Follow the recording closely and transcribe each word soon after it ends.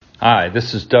Hi,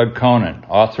 this is Doug Conan,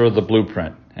 author of The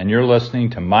Blueprint, and you're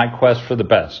listening to My Quest for the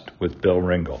Best with Bill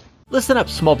Ringle. Listen up,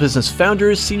 small business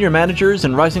founders, senior managers,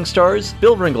 and rising stars.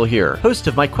 Bill Ringle here, host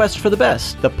of My Quest for the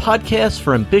Best, the podcast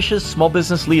for ambitious small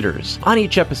business leaders. On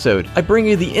each episode, I bring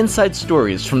you the inside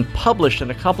stories from published and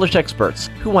accomplished experts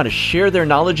who want to share their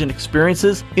knowledge and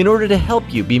experiences in order to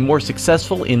help you be more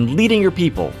successful in leading your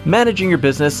people, managing your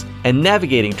business, and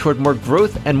navigating toward more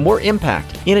growth and more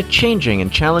impact in a changing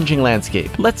and challenging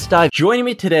landscape. Let's dive. Joining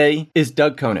me today is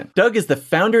Doug Conan. Doug is the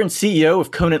founder and CEO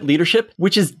of Conan Leadership,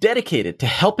 which is dedicated to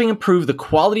helping improve the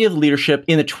quality of leadership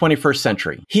in the 21st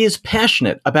century. He is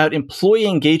passionate about employee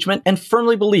engagement and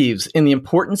firmly believes in the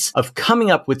importance of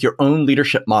coming up with your own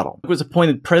leadership model. He was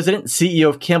appointed president and CEO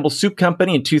of Campbell Soup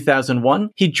Company in 2001.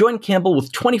 He joined Campbell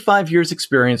with 25 years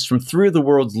experience from three of the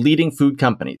world's leading food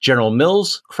companies, General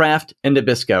Mills, Kraft, and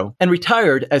Nabisco, and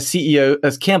retired as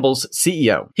Campbell's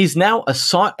CEO. He's now a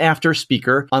sought-after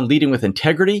speaker on leading with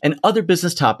integrity and other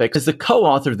business topics as the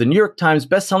co-author of the New York Times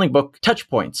bestselling book,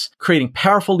 Touchpoints, Creating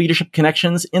Powerful Leadership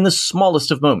Connections in the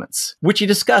Smallest of Moments, which he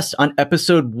discussed on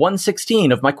episode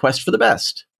 116 of My Quest for the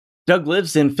Best. Doug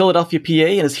lives in Philadelphia, PA,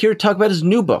 and is here to talk about his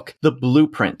new book, The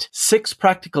Blueprint, 6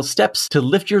 Practical Steps to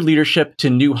Lift Your Leadership to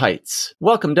New Heights.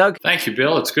 Welcome, Doug. Thank you,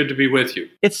 Bill. It's good to be with you.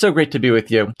 It's so great to be with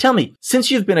you. Tell me,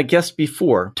 since you've been a guest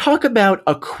before, talk about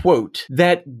a quote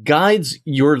that guides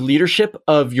your leadership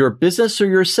of your business or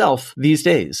yourself these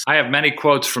days. I have many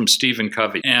quotes from Stephen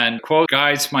Covey, and quote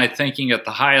guides my thinking at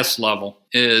the highest level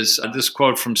is this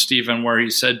quote from Stephen where he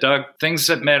said, Doug, things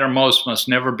that matter most must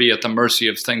never be at the mercy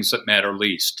of things that matter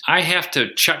least. I have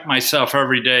to check myself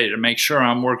every day to make sure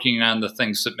I'm working on the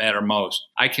things that matter most.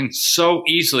 I can so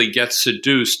easily get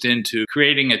seduced into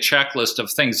creating a checklist of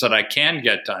things that I can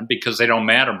get done because they don't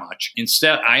matter much.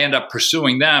 Instead, I end up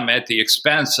pursuing them at the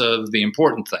expense of the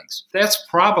important things. That's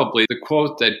probably the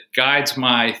quote that guides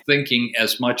my thinking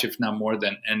as much, if not more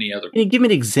than any other. Can you give me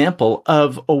an example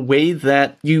of a way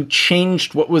that you changed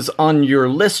what was on your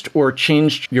list or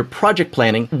changed your project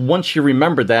planning once you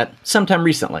remembered that sometime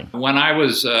recently? When I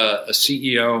was a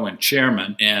CEO and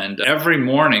chairman, and every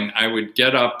morning I would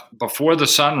get up before the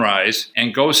sunrise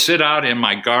and go sit out in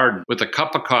my garden with a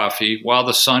cup of coffee while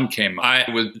the sun came up. I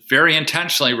would very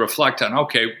intentionally reflect on,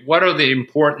 okay, what are the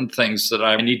important things that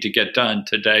I need to get done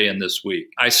today and this week?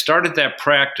 I started that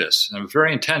practice, a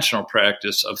very intentional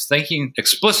practice of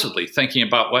explicitly thinking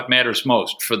about what matters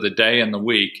most for the day and the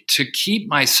week to keep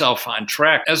myself on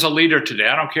track. As a leader today,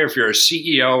 I don't care if you're a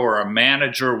CEO or a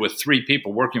manager with 3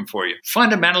 people working for you.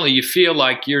 Fundamentally, you feel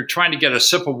like you're trying to get a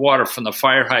sip of water from the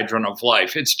fire hydrant of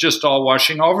life. It's just all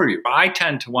washing over you. I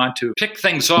tend to want to pick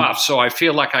things off so I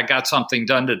feel like I got something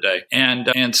done today.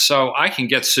 And so I can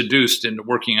get seduced into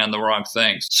working on the wrong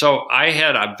things. So I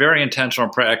had a very intentional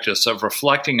practice of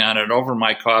reflecting on it over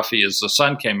my coffee as the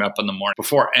sun came up in the morning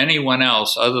before anyone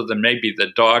else other than maybe the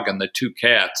dog and the 2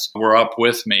 cats were up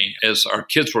with me as our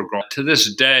kids were growing. To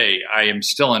this day, I am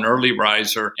still an early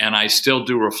riser and I still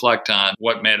do reflect on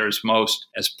what matters most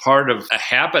as part of a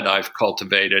habit I've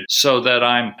cultivated so that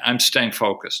I'm staying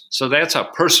focused. So that's a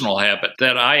personal habit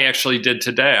that I actually did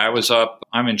today.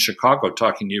 I'm in Chicago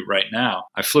talking to you right now.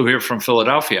 I flew here from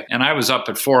Philadelphia and I was up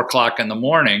at 4:00 in the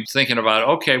morning thinking about,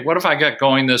 okay, what have I got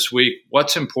going this week?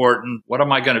 What's important? What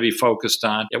am I going to be focused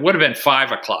on? It would have been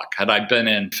 5:00 had I been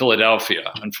in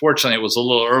Philadelphia. Unfortunately, it was a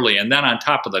little early. And then on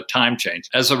top of the time change,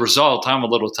 as a result, I'm a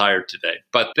little tired today.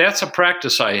 But that's a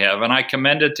practice I have, and I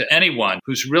commend it to anyone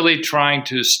who's really trying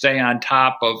to stay on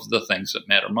top of the things that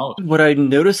matter most. What I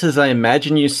notice is I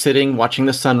imagine you sitting, watching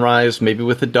the sunrise, maybe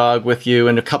with a dog with you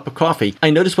and a cup of coffee. I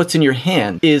notice what's in your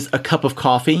hand is a cup of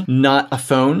coffee, not a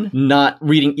phone, not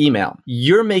reading email.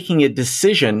 You're making a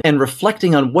decision and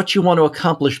reflecting on what you want to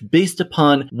accomplish based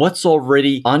upon what's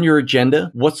already on your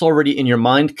agenda, what's already in your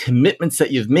mind, commitments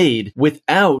that you've made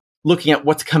without looking at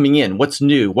what's coming in, what's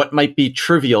new, what might be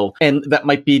trivial, and that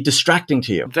might be distracting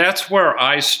to you. That's where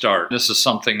I start. This is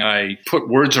something I put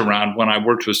words around when I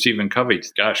worked with Stephen Covey,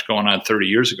 going on 30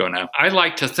 years ago now. I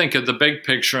like to think of the big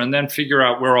picture and then figure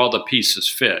out where all the pieces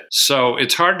fit. So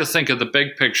it's hard to think of the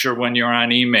big picture when you're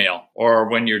on email or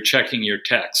when you're checking your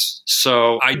texts.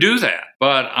 So I do that.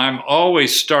 But I'm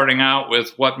always starting out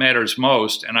with what matters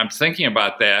most, and I'm thinking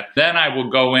about that. Then I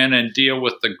will go in and deal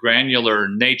with the granular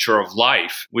nature of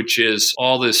life, which is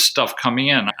all this stuff coming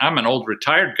in. I'm an old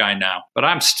retired guy now, but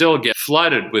I'm still get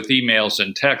flooded with emails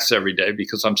and texts every day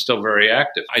because I'm still very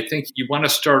active. I think you want to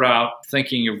start out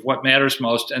thinking of what matters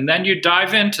most, and then you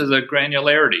dive into the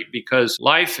granularity because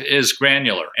life is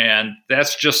granular, and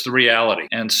that's just the reality.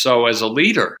 And so as a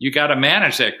leader, you got got to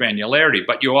manage that granularity,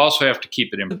 but you also have to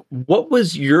keep it in. What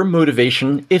was your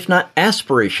motivation, if not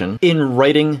aspiration, in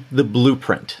writing the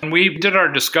blueprint? We did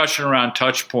our discussion around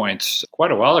touch points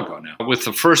quite a while ago now. With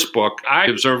the first book, I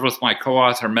observed with my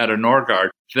co-author, Meta Norgard,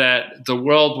 that the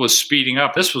world was speeding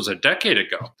up. This was a decade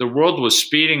ago. The world was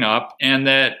speeding up, and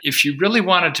that if you really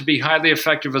wanted to be highly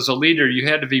effective as a leader, you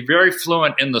had to be very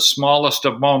fluent in the smallest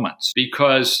of moments,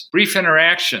 because brief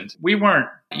interactions,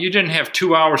 you didn't have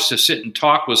 2 hours to sit and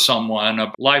talk with someone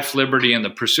of life, liberty, and the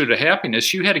pursuit of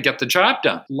happiness. You had to get the job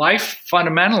done. Life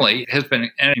fundamentally has been,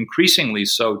 and increasingly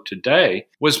so today,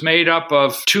 was made up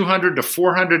of 200 to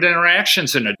 400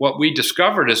 interactions in it. What we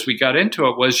discovered as we got into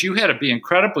it was you had to be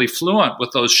incredibly fluent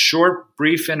with those short,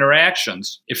 brief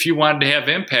interactions if you wanted to have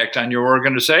impact on your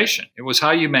organization. It was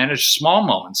how you managed small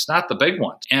moments, not the big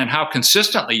ones, and how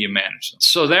consistently you managed them.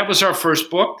 So that was our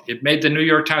first book. It made the New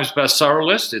York Times bestseller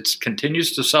list. It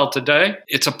continues to sell today.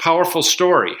 It's a powerful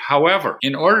story. However,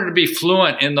 in order to be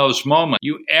fluent in those moments,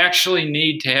 you actually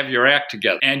need to have your act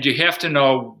together, and you have to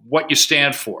know what you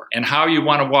stand for and how you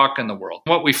want to walk in the world.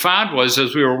 What we found was,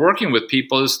 as we were working with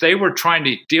people, is they were trying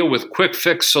to deal with quick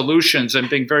fix solutions and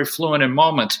being very fluent in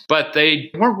moments, but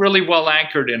they weren't really well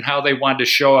anchored in how they wanted to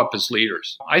show up as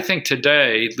leaders. I think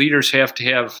today leaders have to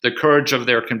have the courage of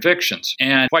their convictions.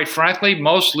 And quite frankly,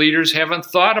 most leaders haven't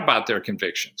thought about their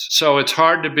convictions. So it's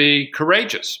hard to be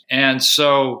courageous. And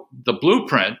so the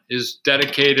blueprint is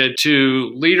dedicated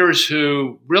to leaders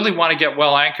who really want to get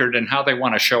well anchored in how they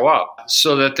want to show up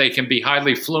so that they can be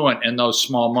highly fluent in those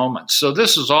small moments. So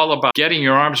this is all about getting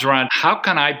your arms around, how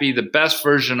can I be the best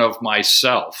version of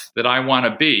myself that I want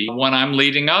to be when I'm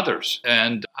leading others?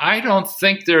 And I don't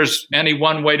think there's any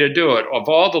one way to do it. Of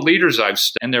all the leaders I've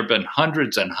studied, and there have been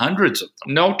hundreds and hundreds of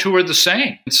them, no two are the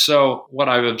same. And so what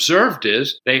I've observed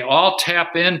is they all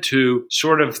tap into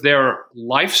sort of their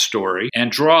life story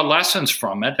and draw lessons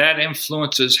from it. That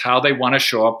influences how they want to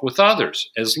show up with others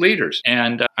as leaders.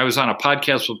 And I was on a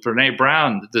podcast with Brene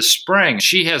Brown this spring.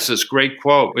 She has this great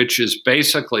quote, which is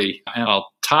basically, and I'll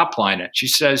top line it. She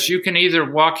says, you can either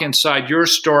walk inside your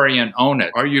story and own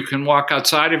it, or you can walk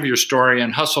outside of your story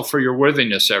and hustle for your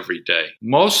worthiness every day.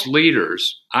 Most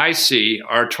leaders I see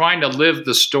are trying to live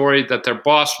the story that their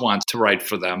boss wants to write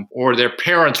for them, or their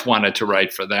parents wanted to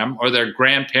write for them, or their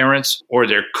grandparents, or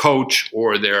their coach,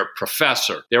 or their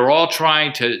professor. They're all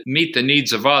trying to meet the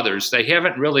needs of others. They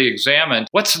haven't really examined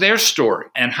what's their story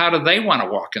and how do they want to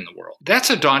walk in the world.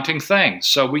 That's a daunting thing.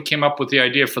 So we came up with the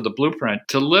idea for the blueprint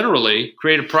to literally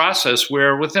create a process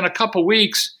where within a couple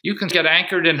weeks, you can get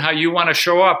anchored in how you want to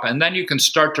show up, and then you can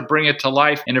start to bring it to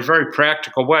life in a very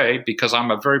practical way, because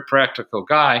I'm a very practical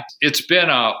guy. It's been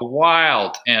a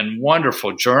wild and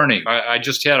wonderful journey. I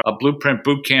just had a blueprint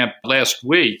boot camp last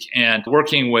week and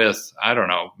working with,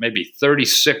 maybe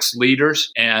 36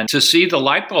 leaders, and to see the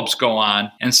light bulbs go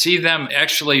on and see them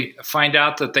actually find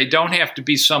out that they don't have to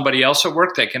be somebody else at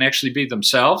work. They can actually be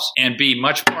themselves and be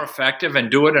much more effective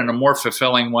and do it in a more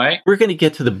fulfilling way. We're going to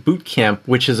get to the boot camp,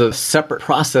 which is a separate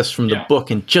process from the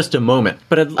book, in just a moment.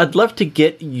 But I'd love to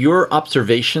get your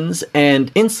observations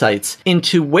and insights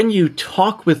into when you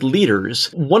talk with leaders.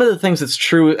 One of the things that's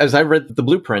true, as I read the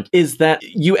blueprint, is that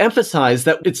you emphasize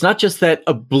that it's not just that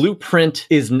a blueprint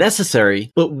is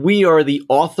necessary, but we are the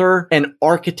author and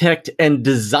architect and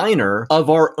designer of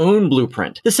our own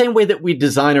blueprint. The same way that we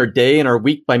design our day and our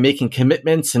week by making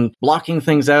commitments and blocking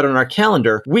things out on our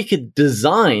calendar, we could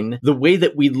design the way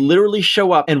that we literally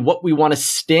show up and what we want to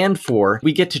stand for.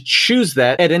 We get to choose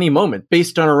that at any moment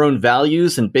based on our own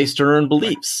values and based on our own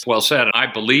beliefs. Well said.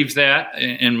 I believe that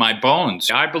in my bones.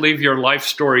 I believe your life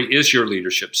story is your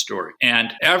leadership story.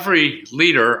 And every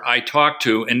leader I talk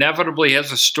to inevitably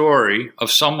has a story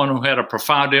of someone who had a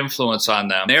profound influence on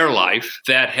them, their life,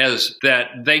 that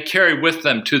they carry with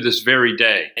them to this very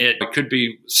day. It could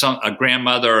be a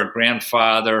grandmother or a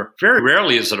grandfather. Very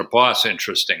rarely is it a boss,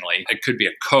 interestingly. It could be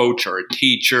a coach or a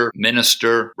teacher,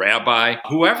 minister, rabbi,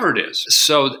 whoever it is.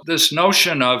 So this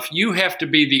notion of you have to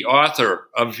be the author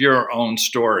of your own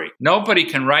story. Nobody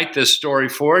can write this story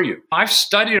for you. I've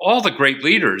studied all the great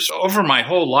leaders over my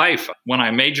whole life. When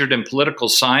I majored in political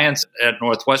science at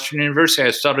Northwestern University,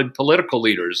 I studied political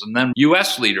leaders and then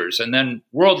U.S. leaders and then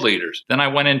world leaders. Then I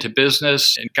went into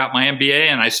business and got my MBA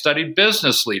and I studied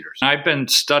business leaders. I've been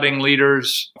studying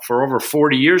leaders for over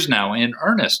 40 years now in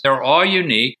earnest. They're all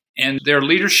unique. And their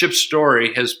leadership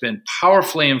story has been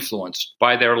powerfully influenced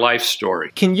by their life story.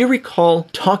 Can you recall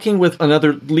talking with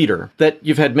another leader that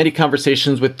you've had many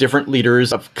conversations with different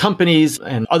leaders of companies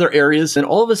and other areas, and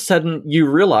all of a sudden you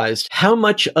realized how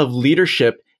much of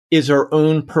leadership is our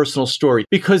own personal story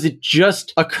because it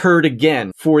just occurred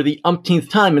again for the umpteenth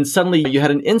time. And suddenly you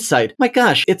had an insight. My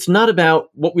gosh, it's not about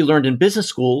what we learned in business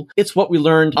school. It's what we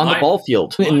learned on the ball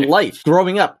field, in life,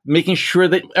 growing up, making sure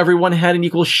that everyone had an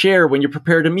equal share when you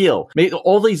prepared a meal.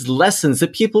 All these lessons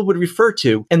that people would refer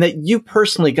to and that you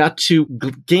personally got to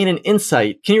gain an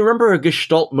insight. Can you remember a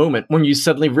Gestalt moment when you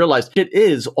suddenly realized it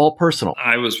is all personal?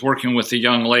 I was working with a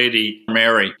young lady,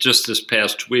 Mary, just this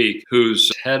past week,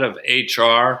 who's head of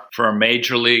HR for a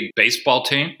Major League Baseball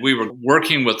team. We were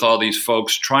working with all these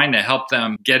folks, trying to help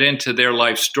them get into their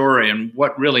life story and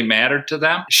what really mattered to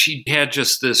them. She had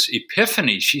just this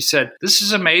epiphany. She said, this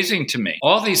is amazing to me.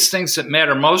 All these things that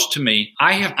matter most to me,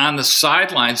 I have on the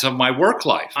sidelines of my work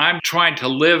life. I'm trying to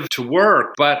live to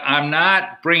work, but I'm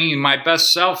not bringing my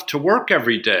best self to work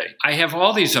every day. I have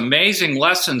all these amazing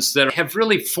lessons that have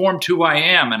really formed who I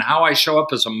am and how I show up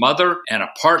as a mother and a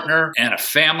partner and a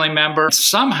family member.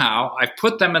 Somehow I've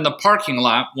put them in the parking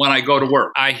lot when I go to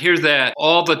work. I hear that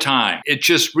all the time. It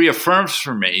just reaffirms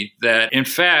for me that, in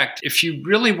fact, if you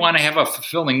really want to have a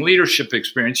fulfilling leadership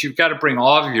experience, you've got to bring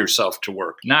all of yourself to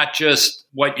work, not just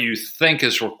what you think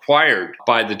is required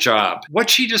by the job. What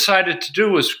she decided to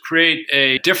do was create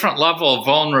a different level of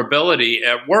vulnerability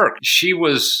at work. She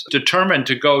was determined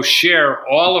to go share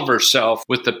all of herself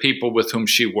with the people with whom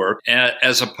she worked,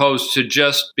 as opposed to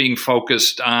just being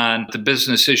focused on the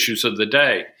business issues of the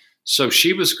day. So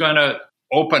she was going to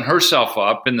open herself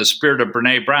up in the spirit of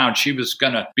Brene Brown. She was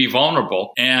going to be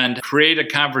vulnerable and create a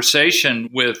conversation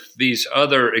with these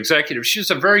other executives.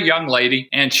 She's a very young lady,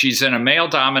 and she's in a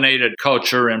male-dominated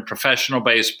culture in professional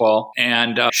baseball,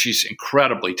 and she's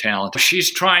incredibly talented. She's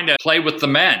trying to play with the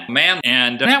men,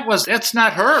 and that's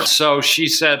not her. So she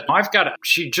said,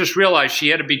 she just realized she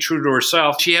had to be true to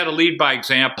herself. She had to lead by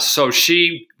example. So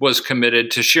she was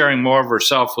committed to sharing more of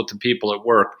herself with the people at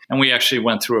work. And we actually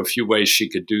went through a few ways she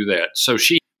could do that. So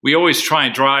we always try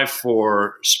and drive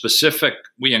for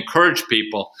we encourage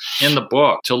people in the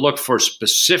book to look for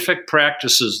specific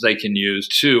practices they can use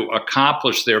to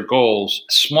accomplish their goals,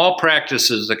 small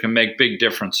practices that can make big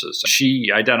differences.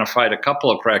 She identified a couple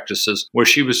of practices where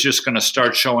she was just going to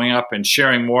start showing up and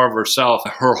sharing more of herself,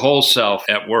 her whole self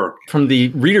at work. From the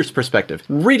reader's perspective,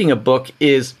 reading a book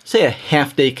is, say, a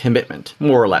half-day commitment,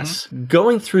 more or less. Mm-hmm.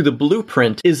 Going through the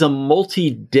blueprint is a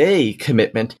multi-day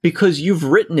commitment because you've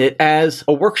written it as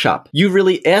a workshop. You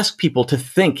really ask people to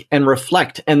think and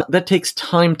reflect, and that takes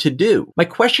time to do. My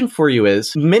question for you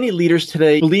is, many leaders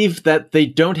today believe that they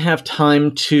don't have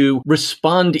time to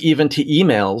respond even to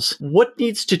emails. What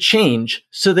needs to change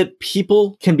so that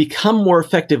people can become more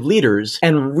effective leaders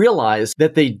and realize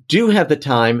that they do have the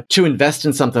time to invest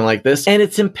in something like this? And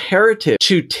it's imperative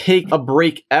to take a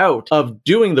break out of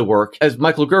doing the work. As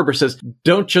Michael Gerber says,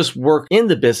 don't just work in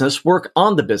the business, work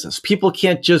on the business. People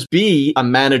can't just be a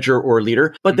manager or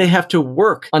leader, but they have to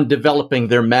work on developing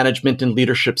their management and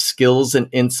leadership skills and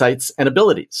insights and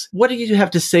abilities. What do you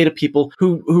have to say to people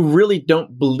who really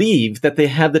don't believe that they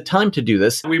have the time to do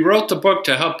this? We wrote the book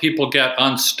to help people get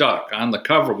unstuck. On the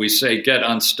cover, we say, get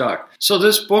unstuck. So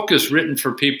this book is written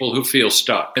for people who feel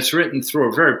stuck. It's written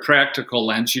through a very practical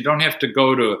lens. You don't have to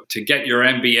go to get your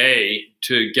MBA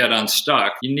to get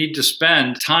unstuck. You need to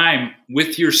spend time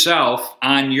with yourself,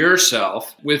 on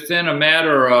yourself, within a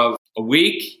matter of a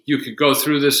week. You could go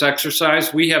through this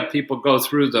exercise. We have people go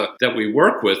through that we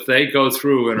work with. They go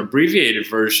through an abbreviated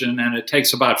version, and it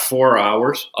takes about 4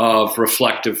 hours of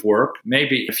reflective work.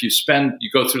 Maybe if you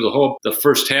go through the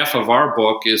first half of our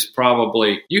book is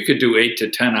probably, you could do 8 to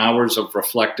 10 hours of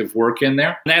reflective work in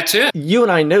there. And that's it. You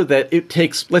and I know that it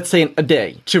takes, let's say, a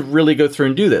day to really go through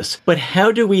and do this. But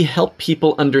how do we help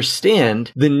people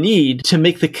understand the need to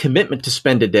make the commitment to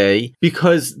spend a day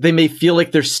because they may feel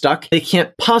like they're stuck? They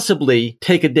can't possibly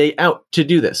take a day out to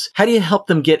do this. How do you help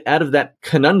them get out of that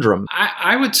conundrum?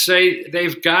 I would say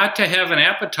they've got to have an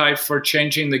appetite for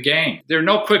changing the game. There are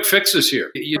no quick fixes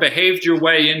here. You behaved your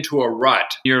way into a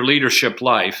rut, your leadership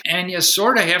life, and you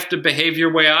sort of have to behave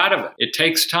your way out of it. It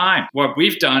takes time. What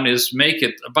we've done is make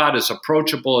it about as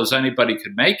approachable as anybody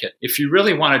could make it. If you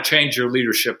really want to change your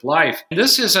leadership life,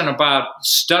 this isn't about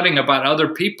studying about other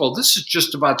people. This is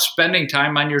just about spending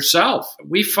time on yourself.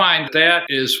 We find that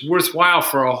is worthwhile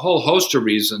for a whole host of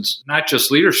reasons, not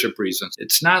just leadership reasons.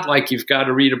 It's not like you've got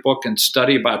to read a book and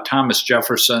study about Thomas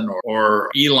Jefferson or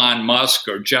Elon Musk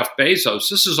or Jeff Bezos.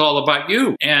 This is all about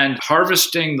you and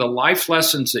harvesting the life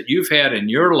lessons that you've had in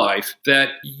your life that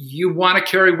you want to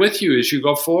carry with you as you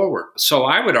go forward. So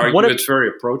I would argue it's very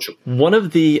approachable. One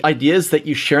of the ideas that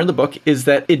you share in the book is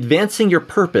that advancing your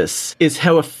purpose is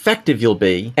how effective you'll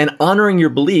be, and honoring your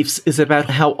beliefs is about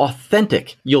how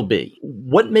authentic you'll be.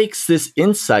 What makes this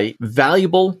insight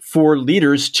valuable for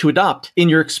leaders to adopt in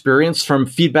your experience from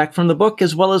feedback from the book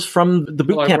as well as from the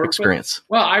boot camp experience?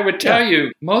 Well, I would tell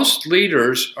you, most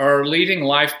leaders are leading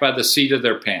life by the seat of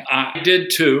their pants. I did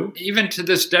too. Even to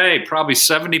this day, probably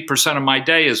 70% of my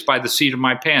day is by the seat of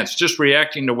my pants, just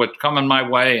reacting to what's coming my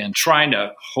way and trying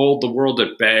to hold the world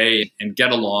at bay and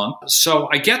get along. So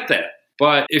I get that.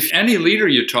 But if any leader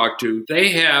you talk to, they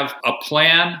have a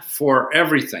plan for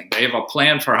everything. They have a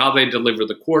plan for how they deliver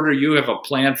the quarter. You have a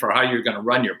plan for how you're going to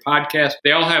run your podcast.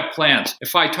 They all have plans.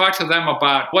 If I talk to them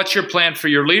about what's your plan for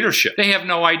your leadership, they have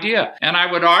no idea. And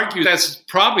I would argue that's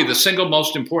probably the single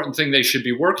most important thing they should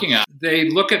be working on. They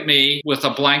look at me with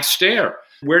a blank stare.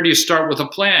 Where do you start with a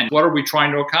plan? What are we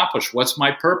trying to accomplish? What's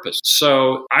my purpose?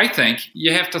 So I think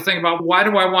you have to think about, why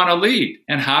do I want to lead?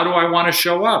 And how do I want to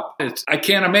show up? I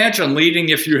can't imagine leading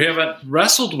if you haven't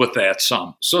wrestled with that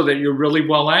some, so that you're really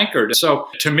well anchored. So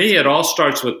to me, it all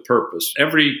starts with purpose.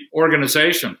 Every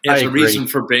organization has a reason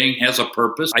for being, has a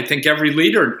purpose. I think every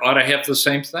leader ought to have the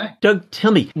same thing. Doug,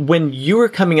 tell me, when you were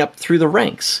coming up through the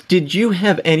ranks, did you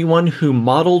have anyone who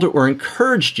modeled or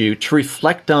encouraged you to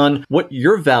reflect on what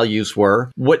your values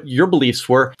were, what your beliefs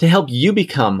were, to help you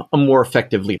become a more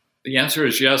effective leader? The answer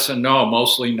is yes and no,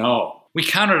 mostly no. We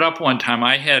counted up one time.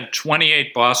 I had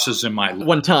 28 bosses in my life.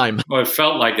 One time. Well, it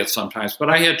felt like it sometimes, but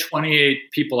I had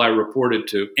 28 people I reported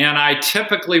to. And I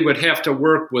typically would have to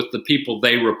work with the people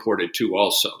they reported to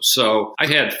also. So I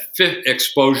had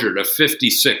exposure to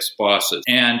 56 bosses,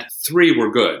 and 3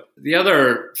 were good. The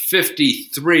other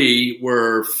 53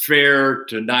 were fair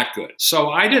to not good. So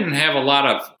I didn't have a lot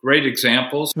of great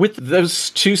examples. With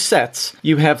those 2 sets,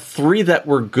 you have 3 that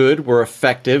were good, were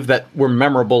effective, that were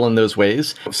memorable in those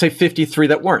ways. Say 53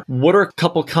 that weren't. What are a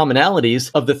couple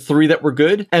commonalities of the 3 that were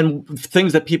good and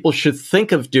things that people should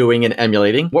think of doing and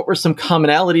emulating? What were some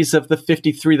commonalities of the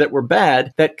 53 that were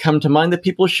bad that come to mind that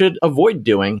people should avoid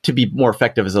doing to be more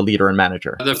effective as a leader and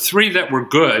manager? The 3 that were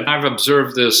good, I've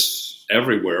observed this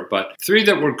everywhere, but 3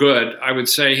 that were good, I would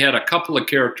say, had a couple of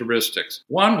characteristics.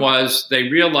 One was they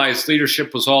realized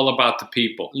leadership was all about the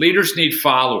people. Leaders need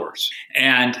followers,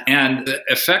 and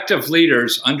effective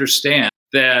leaders understand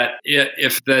that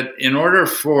in order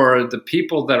for the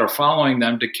people that are following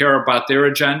them to care about their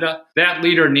agenda, that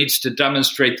leader needs to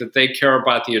demonstrate that they care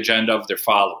about the agenda of their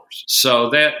followers. So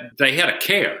that they had to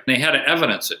care. They had to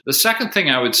evidence it. The second thing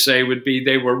I would say would be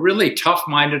they were really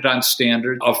tough-minded on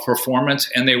standards of performance,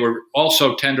 and they were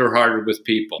also tender-hearted with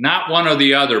people. Not one or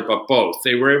the other, but both.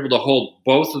 They were able to hold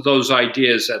both of those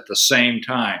ideas at the same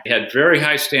time. They had very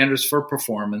high standards for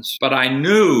performance, but I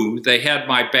knew they had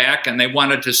my back and they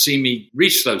wanted to see me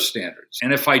reach those standards.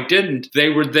 And if I didn't, they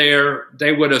were there.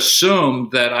 They would assume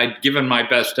that I'd given my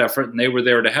best effort and they were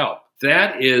there to help.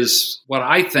 That is what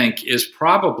I think is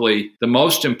probably the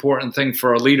most important thing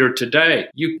for a leader today.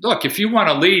 If you want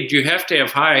to lead, you have to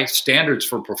have high standards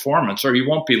for performance or you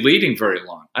won't be leading very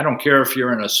long. I don't care if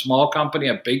you're in a small company,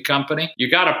 a big company, you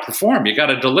got to perform, you got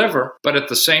to deliver. But at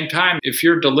the same time, if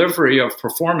your delivery of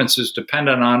performance is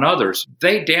dependent on others,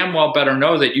 they damn well better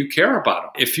know that you care about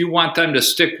them. If you want them to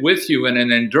stick with you in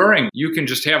an enduring, you can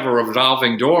just have a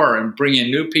revolving door and bring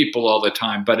in new people all the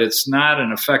time, but it's not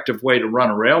an effective way to run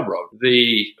a railroad.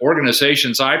 The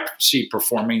organizations I see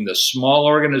performing, the small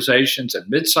organizations and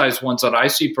mid-sized ones that I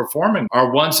see performing,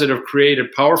 are ones that have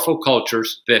created powerful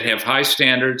cultures that have high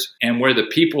standards and where the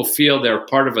people feel they're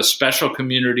part of a special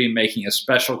community making a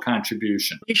special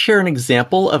contribution. Can you share an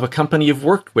example of a company you've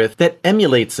worked with that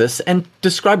emulates this and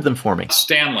describe them for me?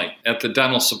 Stanley at the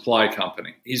Dental Supply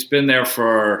Company. He's been there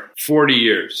for 40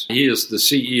 years. He is the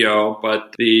CEO,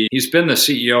 but he's been the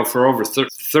CEO for over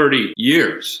 30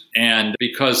 years. And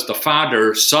because the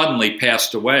founder suddenly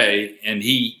passed away and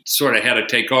he sort of had to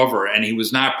take over, and he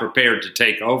was not prepared to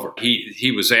take over.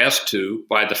 He was asked to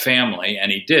by the family,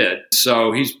 and he did.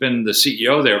 So he's been the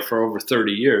CEO there for over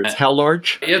 30 years. How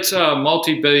large? It's a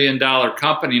multi-billion-dollar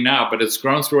company now, but it's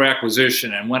grown through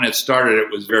acquisition. And when it started,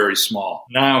 it was very small.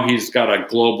 Now he's got a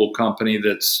global company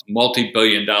that's a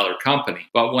multi-billion-dollar company.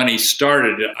 But when he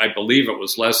started, I believe it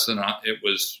was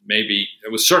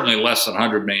certainly less than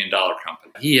 $100 million company.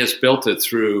 He has built it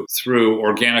through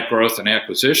organic growth and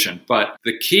acquisition. But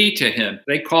the key to him,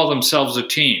 they call themselves a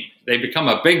team. They become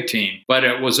a big team, but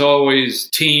it was always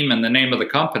team and the name of the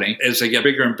company. As they get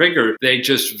bigger and bigger, they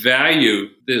just value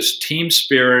this team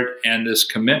spirit and this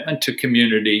commitment to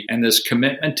community and this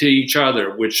commitment to each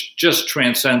other, which just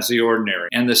transcends the ordinary.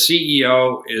 And the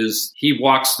CEO he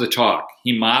walks the talk.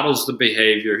 He models the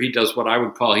behavior. He does what I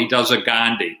would call, he does a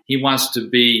Gandhi. He wants to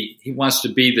be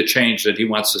the change that he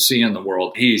wants to see in the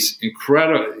world. He's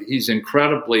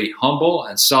incredibly humble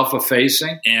and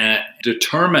self-effacing and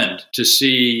determined to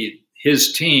see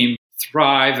his team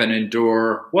thrive and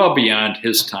endure well beyond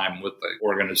his time with the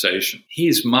organization.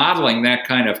 He's modeling that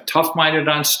kind of tough-minded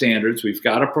on standards, we've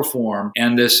got to perform,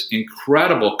 and this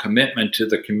incredible commitment to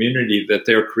the community that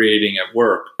they're creating at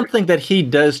work. Something that he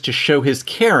does to show his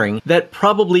caring that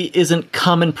probably isn't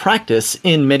common practice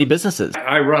in many businesses.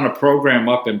 I run a program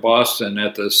up in Boston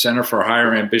at the Center for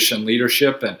Higher Ambition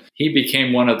Leadership, and he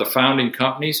became one of the founding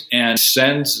companies and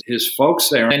sends his folks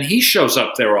there, and he shows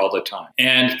up there all the time.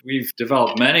 And we've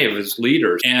developed many of his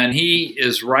leaders, and he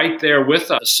is right there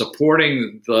with us,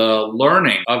 supporting the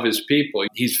learning of his people.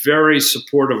 He's very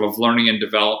supportive of learning and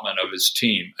development of his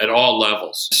team at all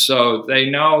levels. So they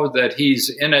know that he's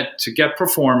in it to get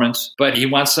performance, but he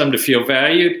wants them to feel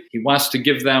valued. He wants to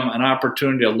give them an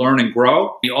opportunity to learn and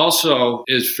grow. He also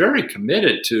is very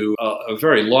committed to a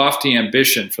very lofty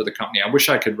ambition for the company. I wish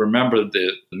I could remember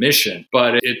the mission,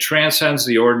 but it transcends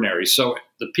the ordinary. So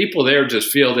the people there just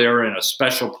feel they're in a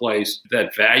special place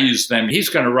that values them. He's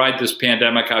going to ride this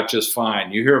pandemic out just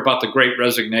fine. You hear about the Great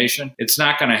Resignation. It's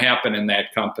not going to happen in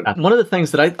that company. One of the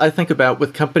things that I think about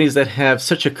with companies that have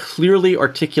such a clearly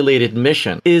articulated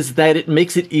mission is that it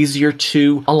makes it easier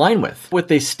to align with what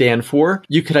they stand for.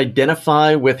 You could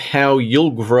identify with how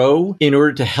you'll grow in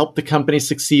order to help the company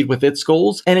succeed with its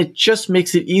goals. And it just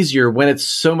makes it easier when it's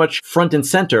so much front and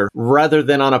center rather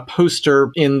than on a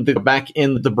poster back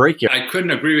in the break yard. I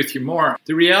couldn't agree with you more.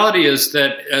 The reality is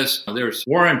that as there's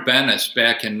Warren Bennis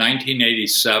back in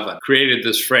 1987 created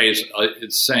this phrase,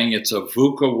 it's saying it's a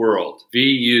VUCA world,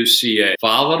 VUCA,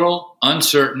 volatile,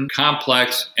 uncertain,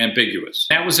 complex, ambiguous.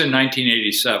 That was in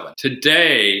 1987.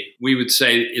 Today, we would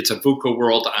say it's a VUCA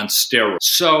world on steroids.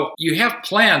 So you have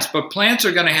plans, but plans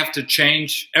are going to have to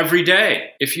change every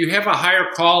day. If you have a higher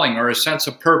calling or a sense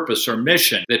of purpose or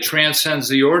mission that transcends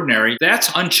the ordinary,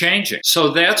 that's unchanging. So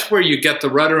that's where you get the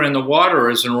rudder in the water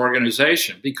as an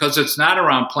organization, because it's not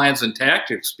around plans and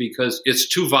tactics, because it's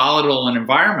too volatile an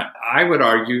environment. I would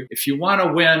argue if you want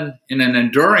to win in an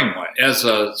enduring way, as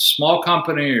a small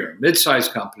company or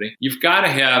mid-sized company, you've got to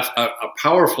have a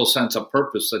powerful sense of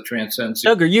purpose that transcends.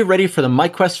 Doug, are you ready for the My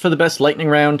Quest for the Best lightning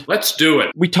round? Let's do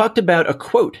it. We talked about a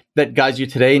quote that guides you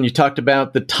today, and you talked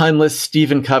about the timeless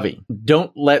Stephen Covey.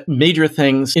 Don't let major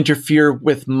things interfere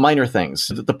with minor things.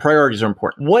 The priorities are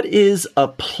important. What is a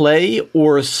play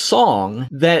or a song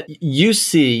that you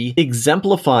see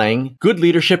exemplifying good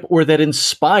leadership or that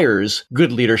inspires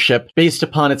good leadership based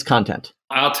upon its content?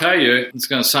 I'll tell you, it's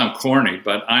going to sound corny,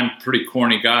 but I'm a pretty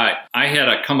corny guy. I had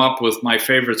to come up with my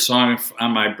favorite song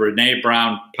on my Brené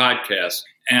Brown podcast,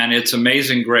 and it's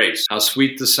Amazing Grace. How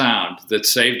sweet the sound that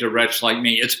saved a wretch like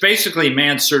me. It's basically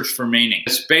man's search for meaning.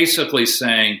 It's basically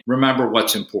saying, remember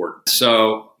what's important.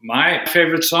 So my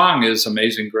favorite song is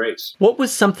Amazing Grace. What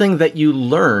was something that you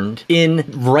learned in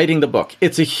writing the book?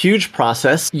 It's a huge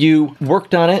process. You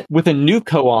worked on it with a new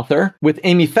co-author, with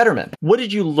Amy Fetterman. What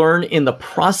did you learn in the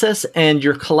process and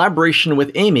your collaboration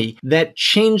with Amy that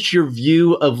changed your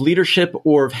view of leadership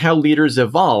or of how leaders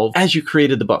evolve as you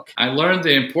created the book? I learned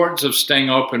the importance of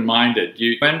staying open-minded.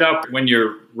 You end up, when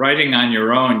you're writing on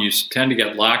your own, you tend to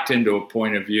get locked into a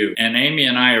point of view. And Amy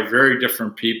and I are very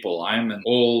different people. I'm an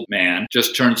old man,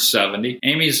 just turned 70.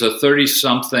 Amy's a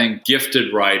 30-something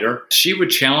gifted writer. She would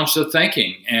challenge the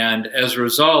thinking. And as a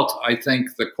result, I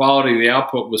think the quality of the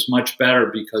output was much better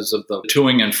because of the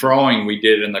toing and froing we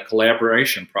did in the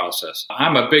collaboration process.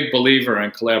 I'm a big believer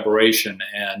in collaboration,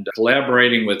 and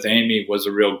collaborating with Amy was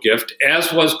a real gift,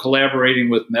 as was collaborating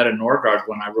with Mette Norgard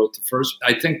when I wrote the first.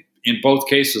 I think in both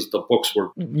cases, the books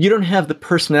were... You don't have the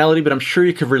personality, but I'm sure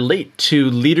you could relate to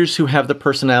leaders who have the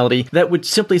personality that would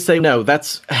simply say, no,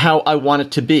 that's how I want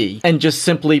it to be, and just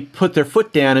simply put their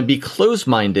foot down and be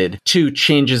closed-minded to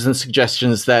changes and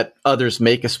suggestions that others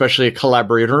make, especially a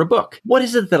collaborator in a book. What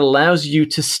is it that allows you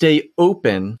to stay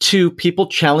open to people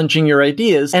challenging your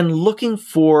ideas and looking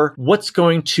for what's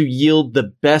going to yield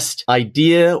the best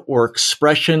idea or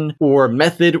expression or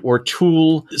method or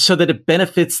tool so that it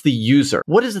benefits the user?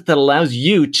 What is it that allows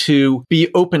you to be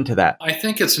open to that? I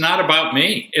think it's not about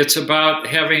me. It's about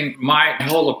having my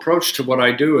whole approach to what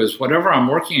I do is whatever I'm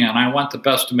working on, I want the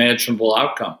best imaginable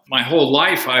outcome. My whole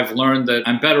life, I've learned that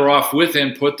I'm better off with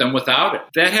input than without it.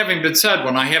 That having been said,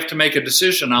 when I have to make a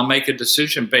decision, I'll make a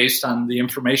decision based on the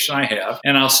information I have,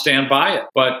 and I'll stand by it.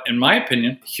 But in my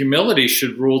opinion, humility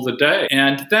should rule the day.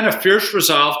 And then a fierce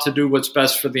resolve to do what's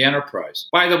best for the enterprise.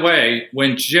 By the way,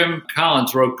 when Jim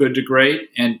Collins wrote Good to Great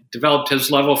and developed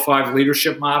his level 5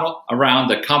 leadership model around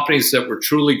the companies that were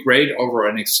truly great over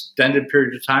an extended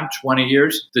period of time, 20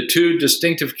 years. The 2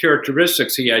 distinctive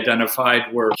characteristics he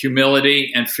identified were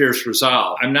humility and fierce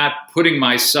resolve. I'm not putting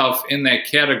myself in that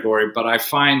category, but I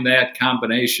find that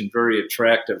combination very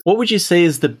attractive. What would you say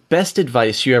is the best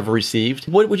advice you ever received?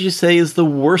 What would you say is the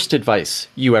worst advice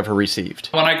you ever received?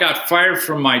 When I got fired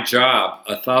from my job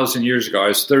 1,000 years ago, I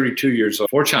was 32 years old.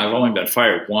 Fortunately, I've only been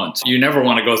fired once. You never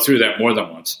want to go through that more than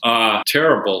once.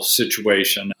 Terrible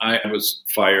situation. I was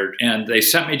fired, and they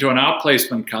sent me to an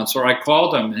outplacement counselor. I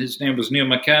called him. His name was Neil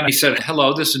McKenna. He said,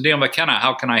 "Hello, this is Neil McKenna.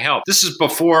 How can I help?" This is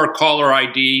before caller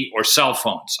ID or cell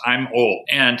phones. I'm old.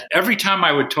 And every time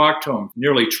I would talk to him,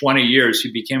 nearly 20 years,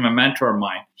 he became a mentor of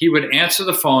mine. He would answer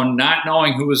the phone, not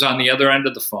knowing who was on the other end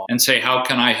of the phone, and say, "How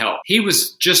can I help?" He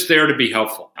was just there to be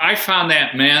helpful. I found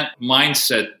that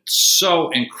mindset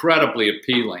so incredibly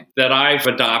appealing that I've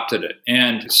adopted it.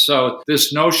 And so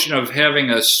this notion of having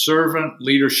a servant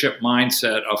leadership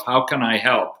mindset of how can I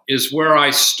help is where I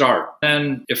start.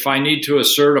 Then if I need to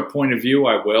assert a point of view,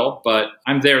 I will, but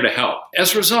I'm there to help.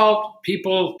 As a result,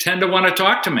 people tend to want to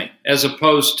talk to me as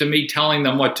opposed to me telling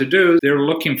them what to do. They're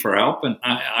looking for help, and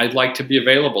I'd like to be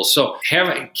available. So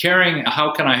carrying a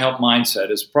how can I help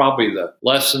mindset is probably the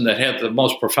lesson that had the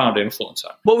most profound influence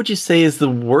on me. What would you say is the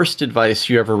worst advice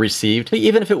you ever received,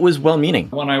 even if it was well-meaning?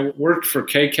 When I worked for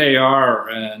KKR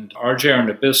and RJR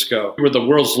Nabisco, we were the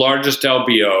world's largest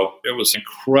LBO. It was an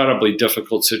incredibly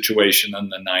difficult situation in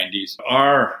the 90s.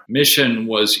 Our mission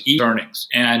was earnings,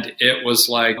 and it was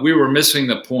like we were missing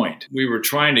the point. We were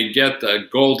trying to get the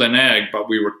golden egg, but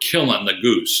we were killing the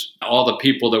goose. All the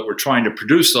people that were trying to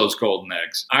produce those golden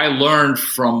eggs. I learned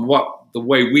from the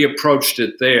way we approached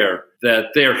it there that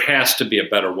there has to be a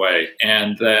better way,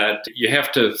 and that you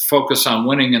have to focus on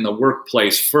winning in the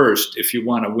workplace first if you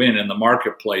want to win in the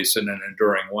marketplace in an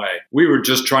enduring way. We were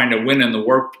just trying to win in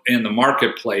the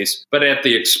marketplace, but at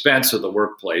the expense of the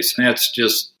workplace. And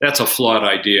that's a flawed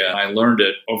idea. I learned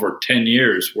it over 10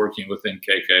 years working within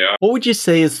KKR. What would you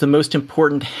say is the most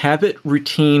important habit,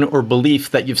 routine, or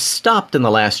belief that you've stopped in the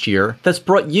last year that's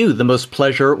brought you the most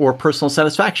pleasure or personal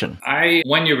satisfaction?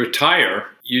 When you retire,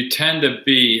 you tend to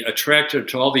be attracted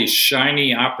to all these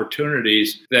shiny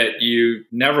opportunities that you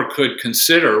never could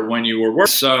consider when you were working.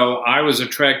 So I was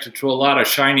attracted to a lot of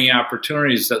shiny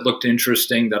opportunities that looked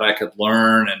interesting, that I could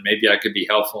learn, and maybe I could be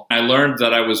helpful. I learned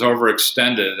that I was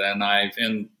overextended,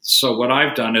 and so what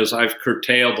I've done is I've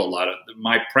curtailed a lot of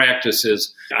my practice.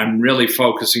 Is I'm really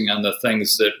focusing on the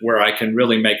things where I can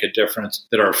really make a difference,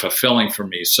 that are fulfilling for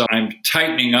me. So I'm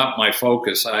tightening up my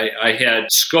focus. I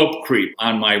had scope creep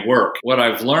on my work. What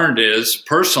I've learned is,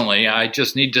 personally, I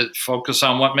just need to focus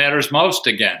on what matters most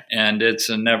again. And it's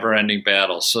a never-ending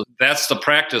battle. So that's the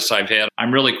practice I've had.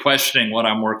 I'm really questioning what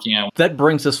I'm working on. That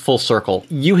brings us full circle.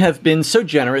 You have been so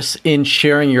generous in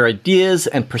sharing your ideas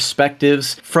and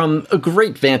perspectives from a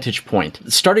great vantage point,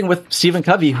 starting with Stephen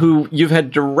Covey, who you've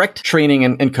had direct training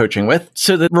and coaching with,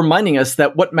 so that reminding us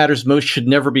that what matters most should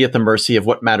never be at the mercy of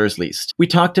what matters least. We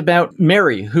talked about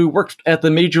Mary, who worked at the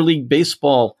Major League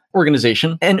Baseball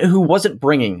organization and who wasn't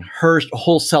bringing her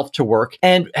whole self to work,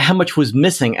 and how much was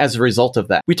missing as a result of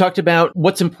that. We talked about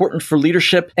what's important for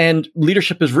leadership, and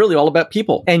leadership is really all about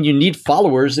people, and you need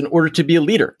followers in order to be a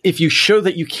leader. If you show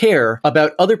that you care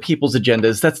about other people's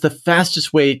agendas, that's the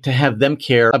fastest way to have them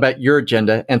care about your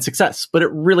agenda and success. But it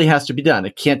really has to be done.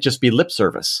 It can't just be lip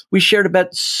service. We shared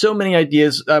about so many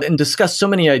ideas and discussed so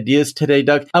many ideas today,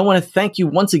 Doug. I want to thank you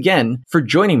once again for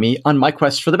joining me on my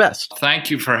quest for the best. Thank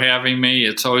you for having me.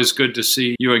 It's always good to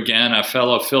see you again, a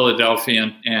fellow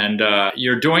Philadelphian, and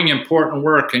you're doing important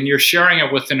work, and you're sharing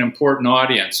it with an important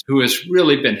audience who has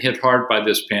really been hit hard by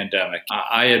this pandemic.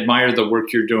 I admire the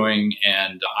work you're doing,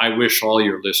 and I wish all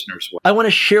your listeners well. I want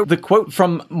to share the quote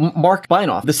from Mark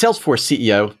Beinoff, the Salesforce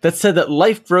CEO, that said that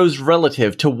life grows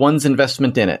relative to one's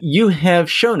investment in it. You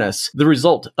have shown us the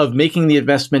result of making the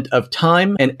investment of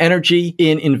time and energy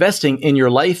in investing in your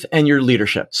life and your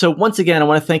leadership. So once again, I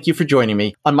want to thank you for joining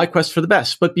me on my quest for the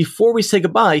best. But before we say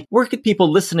goodbye, where could people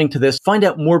listening to this find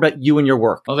out more about you and your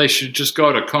work? Well, they should just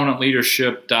go to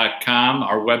conantleadership.com,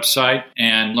 our website,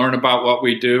 and learn about what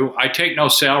we do. I take no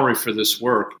salary for this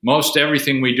work. Most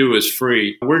everything we do is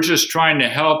free. We're just trying to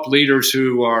help leaders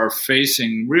who are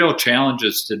facing real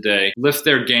challenges today lift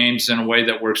their games in a way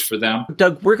that works for them.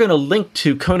 Doug, we're going to link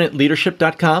to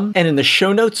conantleadership.com, and in the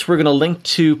show notes, we're going to link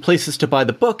to places to buy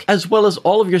the book, as well as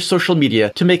all of your social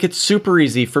media, to make it super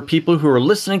easy for people who are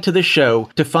listening to this show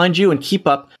to to find you and keep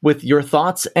up with your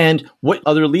thoughts and what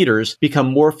other leaders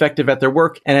become more effective at their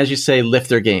work and, as you say, lift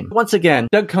their game. Once again,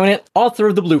 Doug Conant, author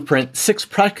of The Blueprint, 6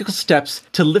 Practical Steps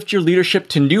to Lift Your Leadership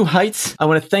to New Heights. I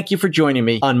want to thank you for joining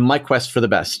me on My Quest for the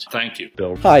Best. Thank you,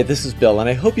 Bill. Hi, this is Bill, and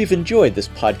I hope you've enjoyed this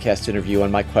podcast interview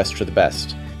on My Quest for the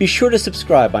Best. Be sure to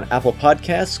subscribe on Apple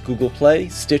Podcasts, Google Play,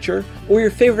 Stitcher, or your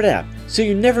favorite app so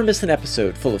you never miss an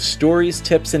episode full of stories,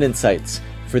 tips, and insights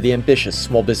for the ambitious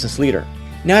small business leader.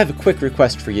 Now I have a quick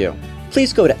request for you.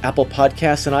 Please go to Apple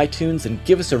Podcasts and iTunes and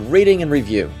give us a rating and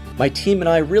review. My team and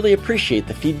I really appreciate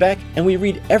the feedback, and we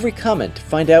read every comment to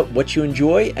find out what you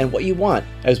enjoy and what you want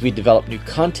as we develop new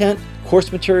content,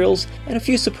 course materials, and a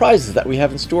few surprises that we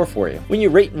have in store for you. When you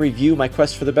rate and review My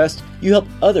Quest for the Best, you help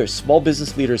other small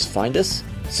business leaders find us,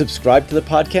 subscribe to the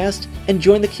podcast, and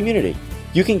join the community.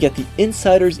 You can get the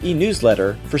Insiders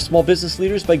e-newsletter for small business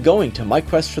leaders by going to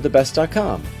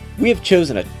myquestforthebest.com. We have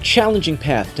chosen a challenging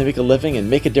path to make a living and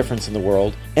make a difference in the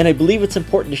world, and I believe it's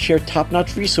important to share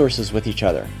top-notch resources with each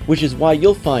other, which is why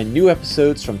you'll find new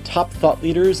episodes from top thought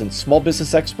leaders and small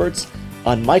business experts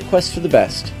on My Quest for the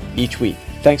Best each week.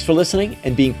 Thanks for listening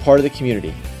and being part of the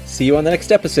community. See you on the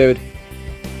next episode.